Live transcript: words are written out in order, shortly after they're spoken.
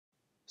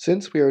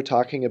Since we are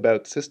talking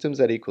about systems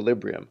at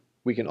equilibrium,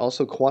 we can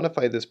also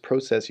quantify this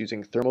process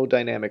using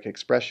thermodynamic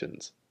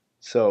expressions.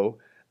 So,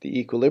 the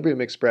equilibrium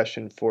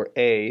expression for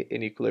A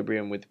in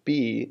equilibrium with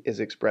B is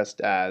expressed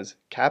as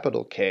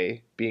capital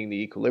K, being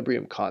the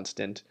equilibrium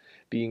constant,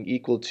 being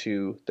equal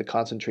to the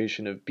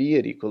concentration of B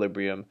at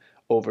equilibrium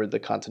over the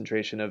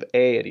concentration of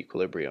A at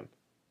equilibrium.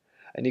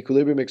 An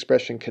equilibrium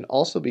expression can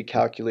also be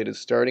calculated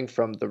starting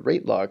from the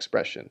rate law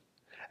expression.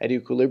 At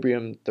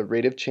equilibrium, the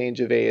rate of change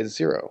of A is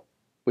 0,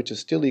 which is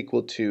still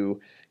equal to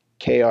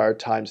Kr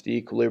times the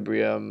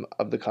equilibrium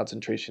of the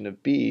concentration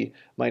of B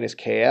minus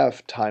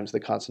Kf times the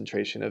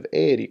concentration of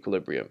A at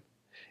equilibrium.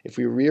 If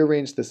we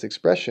rearrange this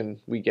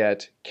expression, we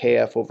get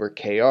Kf over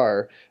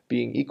Kr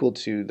being equal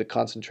to the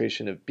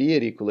concentration of B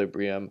at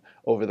equilibrium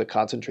over the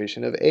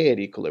concentration of A at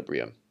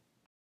equilibrium.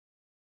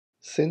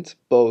 Since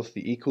both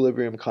the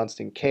equilibrium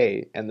constant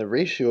K and the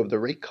ratio of the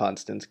rate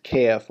constants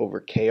Kf over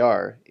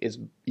Kr is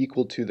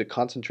equal to the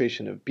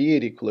concentration of B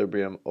at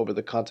equilibrium over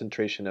the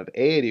concentration of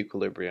A at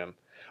equilibrium,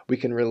 we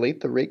can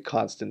relate the rate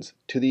constants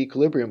to the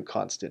equilibrium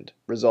constant,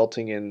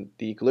 resulting in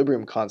the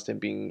equilibrium constant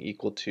being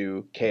equal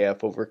to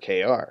Kf over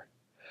Kr.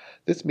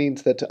 This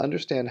means that to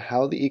understand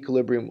how the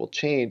equilibrium will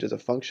change as a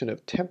function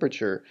of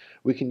temperature,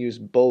 we can use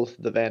both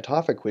the Van't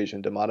Hoff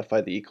equation to modify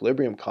the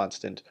equilibrium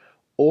constant,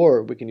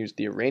 or we can use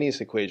the Arrhenius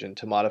equation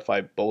to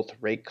modify both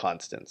rate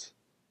constants.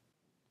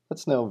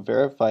 Let's now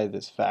verify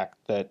this fact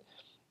that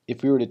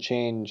if we were to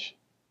change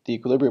the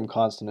equilibrium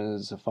constant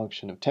as a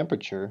function of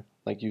temperature,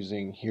 like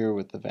using here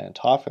with the Van't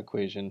Hoff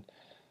equation,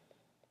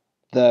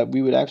 that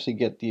we would actually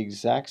get the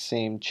exact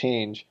same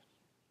change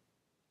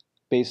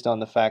based on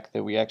the fact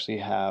that we actually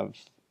have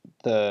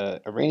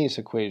the Arrhenius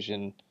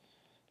equation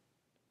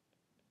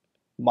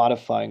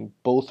modifying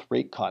both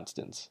rate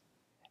constants,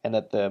 and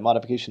that the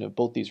modification of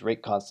both these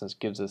rate constants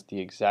gives us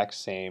the exact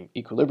same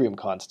equilibrium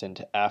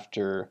constant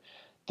after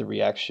the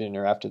reaction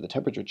or after the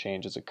temperature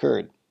change has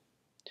occurred.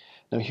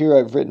 Now here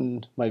I've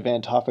written my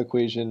Van't Hoff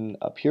equation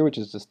up here, which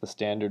is just the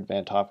standard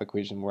Van't Hoff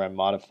equation where I'm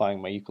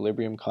modifying my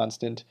equilibrium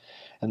constant,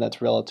 and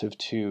that's relative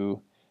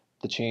to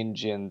the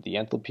change in the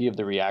enthalpy of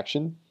the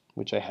reaction,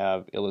 which I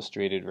have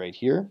illustrated right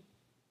here.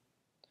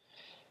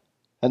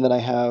 And then I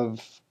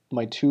have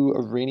my two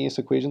Arrhenius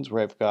equations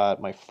where I've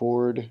got my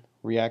forward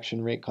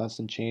reaction rate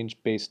constant change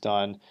based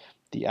on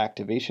the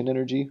activation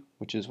energy,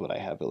 which is what I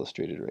have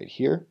illustrated right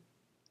here.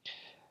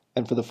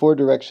 And for the forward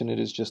direction, it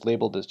is just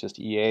labeled as just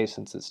EA,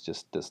 since it's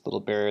just this little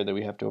barrier that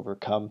we have to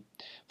overcome.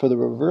 For the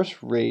reverse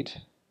rate,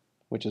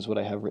 which is what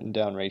I have written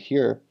down right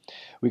here,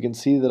 we can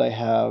see that I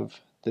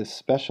have this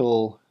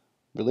special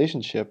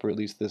relationship, or at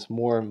least this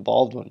more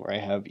involved one, where I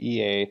have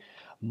EA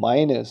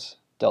minus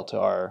delta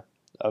R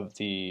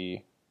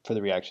for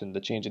the reaction,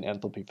 the change in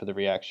enthalpy for the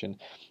reaction.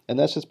 And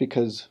that's just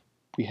because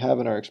we have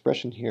in our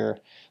expression here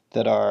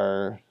that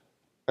our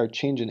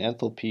change in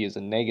enthalpy is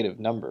a negative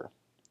number.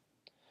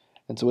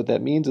 And so what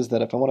that means is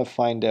that if I want to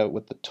find out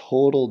what the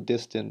total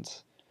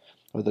distance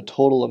or the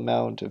total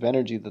amount of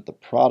energy that the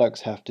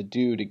products have to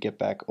do to get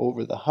back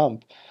over the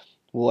hump,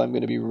 well, I'm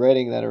going to be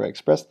writing that, or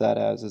express that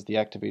as the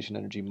activation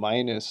energy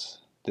minus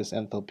this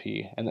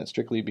enthalpy, and that's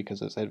strictly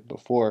because, as I said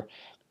before,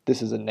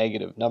 this is a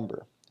negative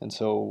number. And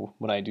so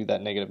when I do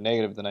that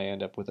negative, then I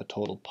end up with a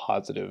total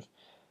positive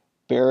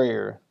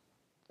barrier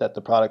that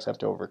the products have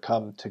to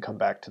overcome to come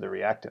back to the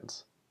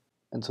reactants.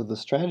 And so the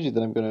strategy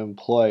that I'm going to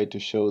employ to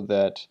show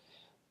that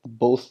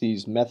both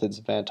these methods,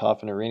 Van't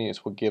Hoff and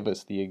Arrhenius, will give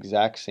us the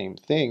exact same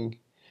thing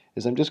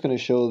is I'm just going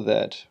to show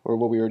that, or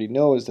what we already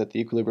know is that the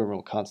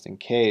equilibrium constant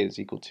K is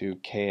equal to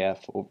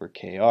Kf over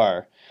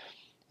Kr.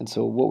 And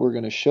so what we're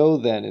going to show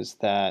then is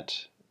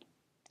that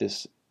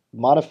this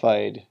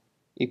modified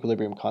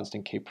equilibrium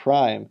constant K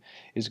prime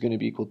is going to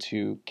be equal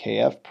to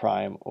Kf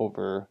prime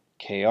over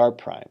Kr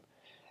prime.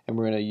 And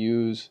we're going to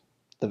use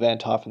the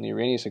Van't Hoff and the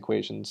Arrhenius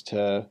equations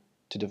to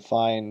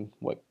define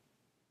what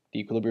the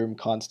equilibrium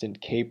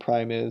constant K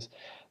prime is,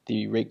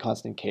 the rate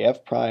constant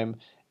Kf prime,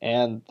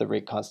 and the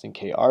rate constant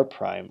Kr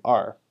prime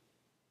are.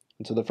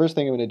 And so the first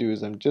thing I'm going to do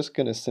is I'm just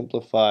going to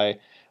simplify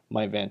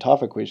my Van't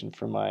Hoff equation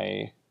for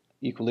my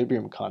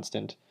equilibrium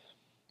constant.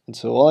 And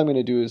so all I'm going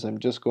to do is I'm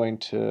just going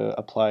to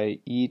apply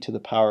e to the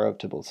power of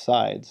to both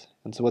sides.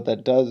 And so what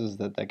that does is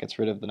that gets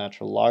rid of the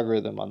natural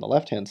logarithm on the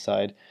left-hand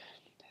side,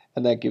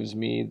 and that gives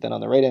me then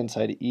on the right-hand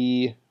side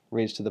e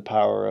raised to the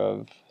power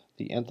of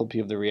the enthalpy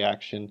of the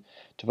reaction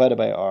divided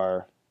by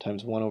r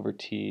times 1 over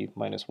t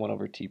minus 1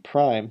 over t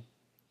prime.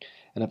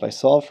 And if I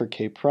solve for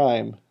K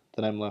prime,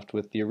 then I'm left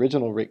with the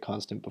original rate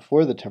constant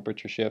before the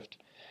temperature shift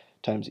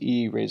times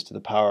e raised to the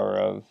power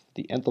of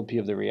the enthalpy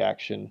of the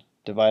reaction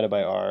divided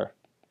by r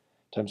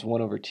times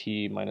 1 over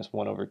t minus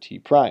 1 over t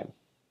prime.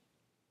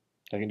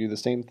 I can do the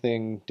same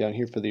thing down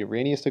here for the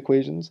Arrhenius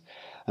equations.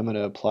 I'm going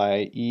to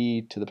apply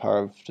e to the power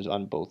of just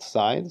on both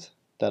sides.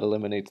 That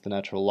eliminates the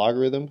natural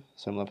logarithm,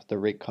 so I'm left with the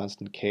rate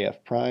constant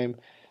Kf prime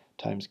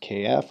times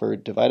Kf, or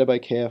divided by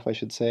Kf I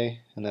should say,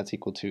 and that's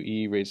equal to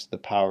e raised to the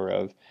power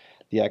of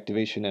the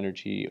activation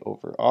energy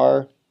over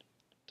r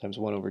times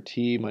 1 over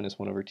t minus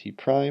 1 over t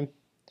prime.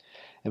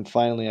 And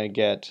finally I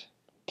get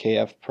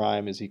Kf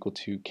prime is equal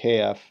to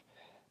Kf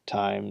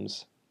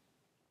times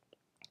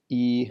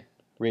E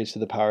raised to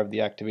the power of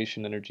the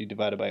activation energy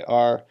divided by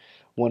R,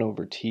 1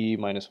 over T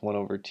minus 1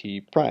 over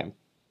T prime.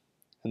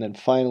 And then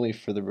finally,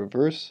 for the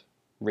reverse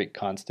rate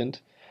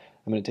constant,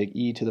 I'm going to take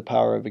e to the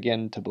power of,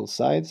 again, to both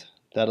sides.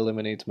 That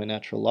eliminates my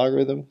natural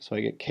logarithm, so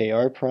I get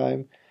Kr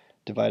prime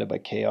divided by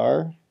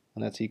Kr,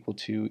 and that's equal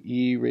to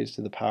e raised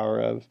to the power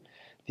of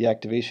the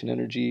activation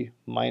energy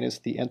minus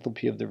the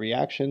enthalpy of the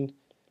reaction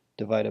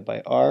divided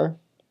by R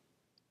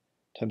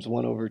times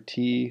 1 over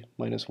T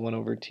minus 1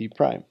 over T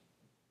prime.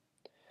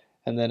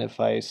 And then if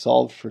I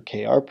solve for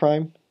Kr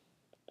prime,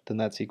 then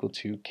that's equal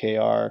to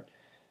Kr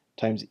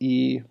times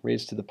E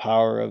raised to the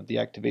power of the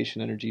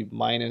activation energy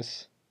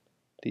minus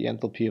the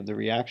enthalpy of the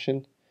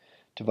reaction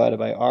divided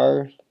by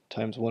R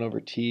times 1 over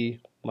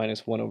T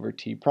minus 1 over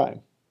T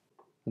prime.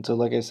 And so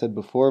like I said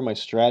before, my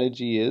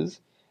strategy is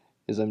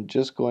I'm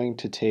just going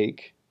to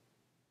take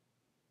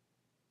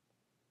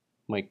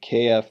my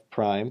Kf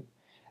prime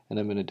and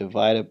I'm going to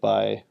divide it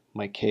by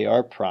my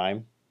Kr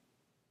prime.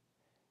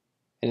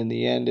 And in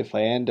the end, if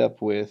I end up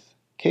with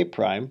K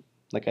prime,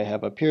 like I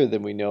have up here,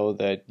 then we know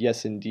that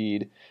yes,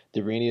 indeed,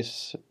 the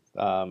Arrhenius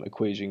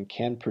equation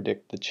can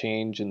predict the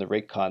change in the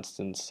rate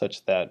constants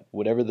such that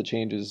whatever the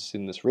changes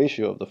in this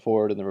ratio of the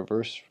forward and the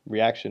reverse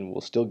reaction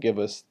will still give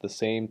us the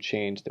same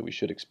change that we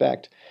should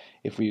expect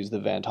if we use the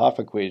Van't Hoff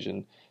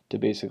equation to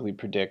basically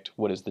predict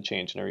what is the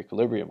change in our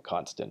equilibrium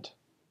constant.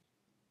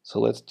 So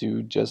let's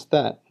do just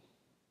that.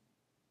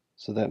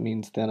 So that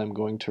means then I'm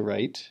going to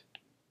write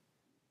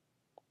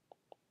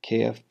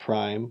Kf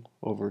prime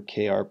over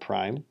Kr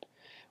prime,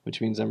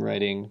 which means I'm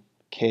writing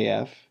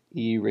Kf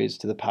e raised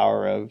to the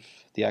power of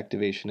the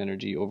activation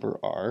energy over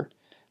R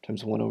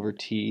times 1 over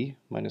T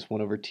minus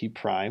 1 over T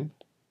prime,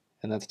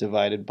 and that's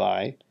divided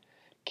by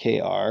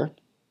Kr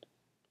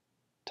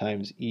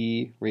times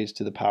e raised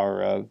to the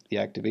power of the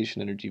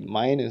activation energy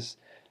minus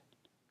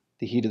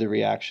the heat of the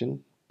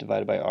reaction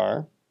divided by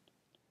R,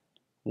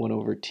 1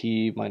 over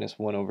T minus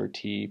 1 over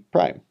T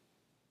prime.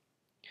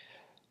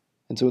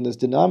 And so in this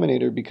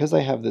denominator, because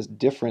I have this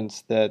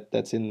difference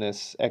that's in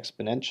this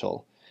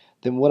exponential,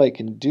 then what I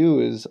can do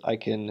is I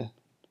can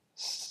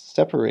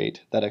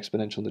separate that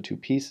exponential into two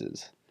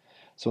pieces.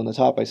 So on the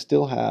top I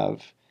still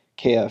have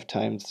Kf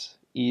times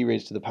e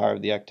raised to the power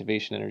of the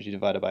activation energy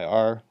divided by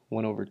R,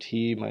 1 over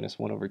T minus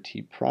 1 over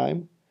T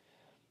prime.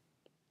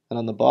 And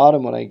on the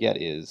bottom what I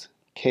get is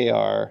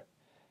Kr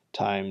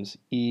times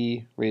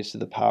e raised to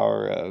the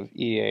power of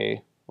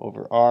Ea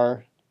over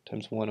R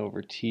times 1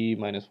 over T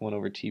minus 1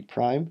 over T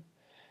prime.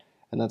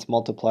 And that's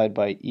multiplied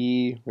by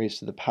e raised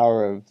to the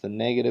power of the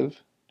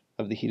negative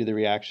of the heat of the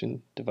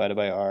reaction divided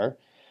by R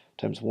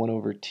times 1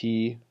 over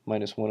T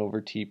minus 1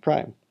 over T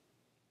prime.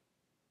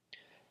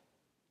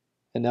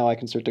 And now I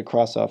can start to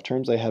cross off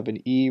terms. I have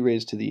an e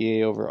raised to the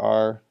Ea over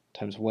R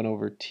times 1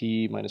 over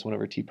T minus 1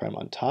 over T prime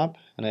on top,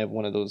 and I have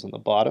one of those on the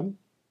bottom.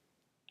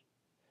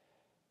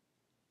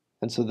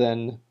 And so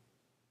then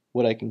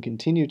what I can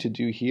continue to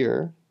do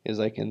here is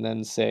I can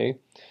then say,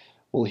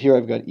 well, here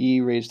I've got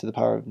e raised to the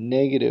power of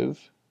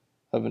negative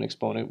of an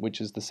exponent, which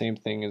is the same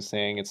thing as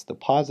saying it's the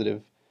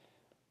positive.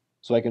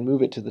 So I can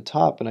move it to the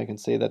top and I can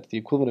say that's the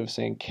equivalent of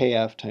saying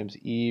Kf times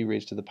e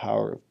raised to the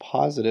power of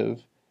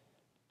positive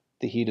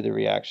the heat of the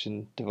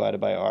reaction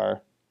divided by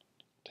R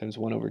times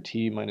 1 over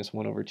T minus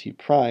 1 over T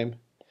prime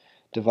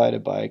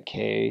divided by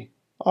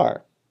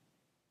Kr.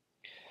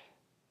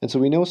 And so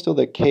we know still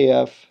that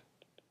Kf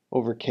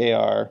over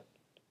Kr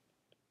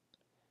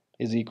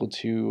is equal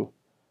to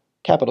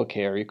capital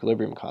K, our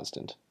equilibrium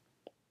constant.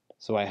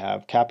 So I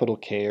have capital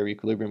K, our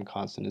equilibrium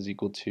constant, is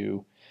equal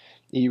to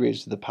e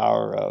raised to the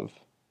power of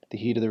the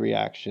heat of the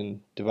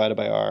reaction divided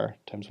by R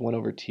times 1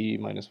 over T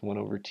minus 1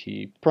 over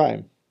T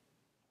prime.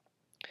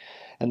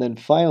 And then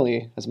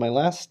finally, as my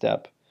last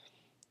step,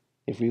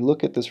 if we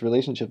look at this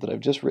relationship that I've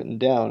just written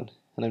down,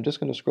 and I'm just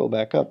going to scroll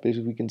back up, because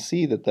we can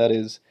see that that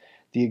is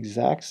the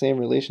exact same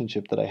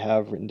relationship that I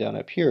have written down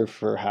up here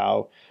for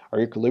how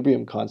our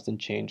equilibrium constant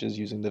changes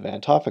using the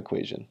Van't Hoff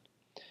equation.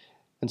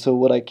 And so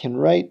what I can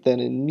write then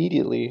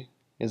immediately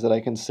is that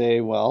I can say,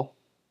 well,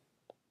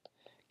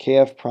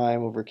 Kf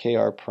prime over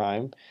Kr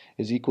prime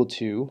is equal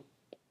to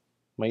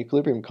my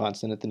equilibrium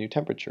constant at the new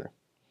temperature.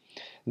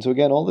 And so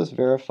again, all this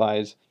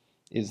verifies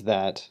is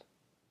that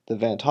the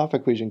Van't Hoff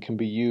equation can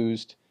be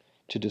used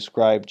to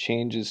describe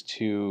changes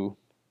to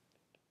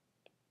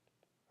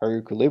our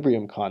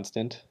equilibrium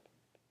constant,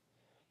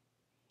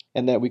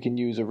 and that we can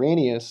use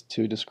Arrhenius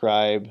to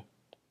describe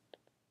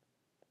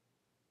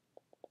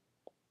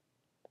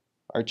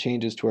our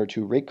changes to our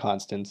two rate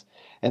constants,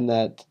 and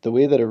that the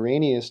way that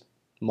Arrhenius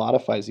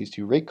modifies these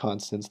two rate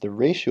constants, the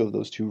ratio of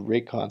those two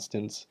rate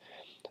constants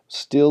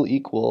still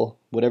equal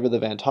whatever the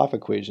Van't Hoff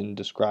equation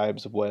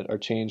describes what our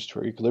change to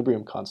our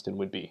equilibrium constant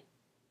would be.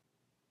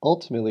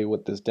 Ultimately,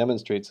 what this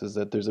demonstrates is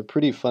that there's a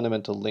pretty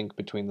fundamental link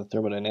between the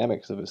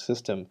thermodynamics of a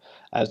system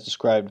as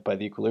described by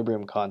the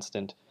equilibrium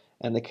constant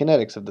and the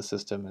kinetics of the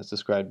system as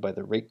described by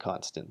the rate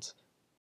constants.